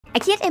I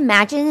can't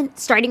imagine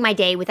starting my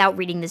day without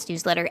reading this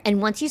newsletter,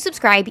 and once you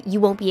subscribe, you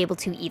won't be able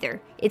to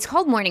either. It's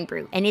called Morning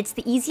Brew, and it's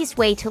the easiest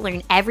way to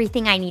learn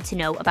everything I need to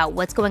know about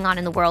what's going on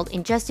in the world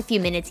in just a few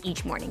minutes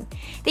each morning.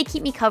 They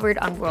keep me covered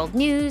on world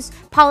news,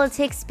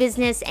 politics,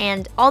 business,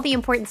 and all the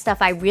important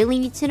stuff I really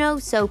need to know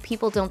so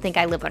people don't think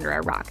I live under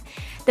a rock.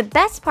 The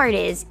best part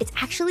is, it's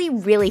actually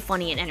really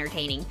funny and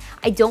entertaining.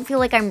 I don't feel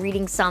like I'm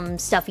reading some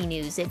stuffy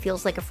news. It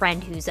feels like a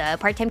friend who's a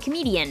part-time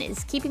comedian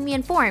is keeping me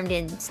informed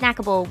in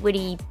snackable,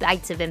 witty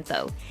bites of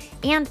info.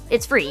 And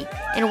it's free.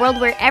 In a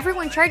world where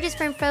everyone charges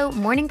for info,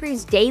 Morning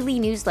Brew's daily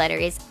newsletter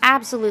is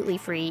absolutely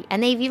free,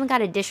 and they've even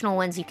got additional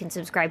ones you can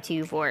subscribe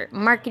to for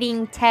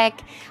marketing,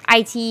 tech,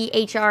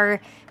 IT,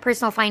 HR,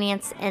 personal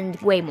finance, and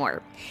way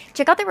more.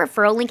 Check out the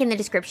referral link in the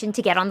description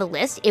to get on the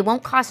list. It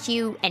won't cost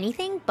you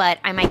anything, but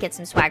I might get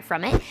some swag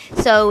from it.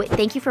 So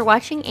thank you for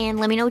watching, and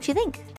let me know what you think.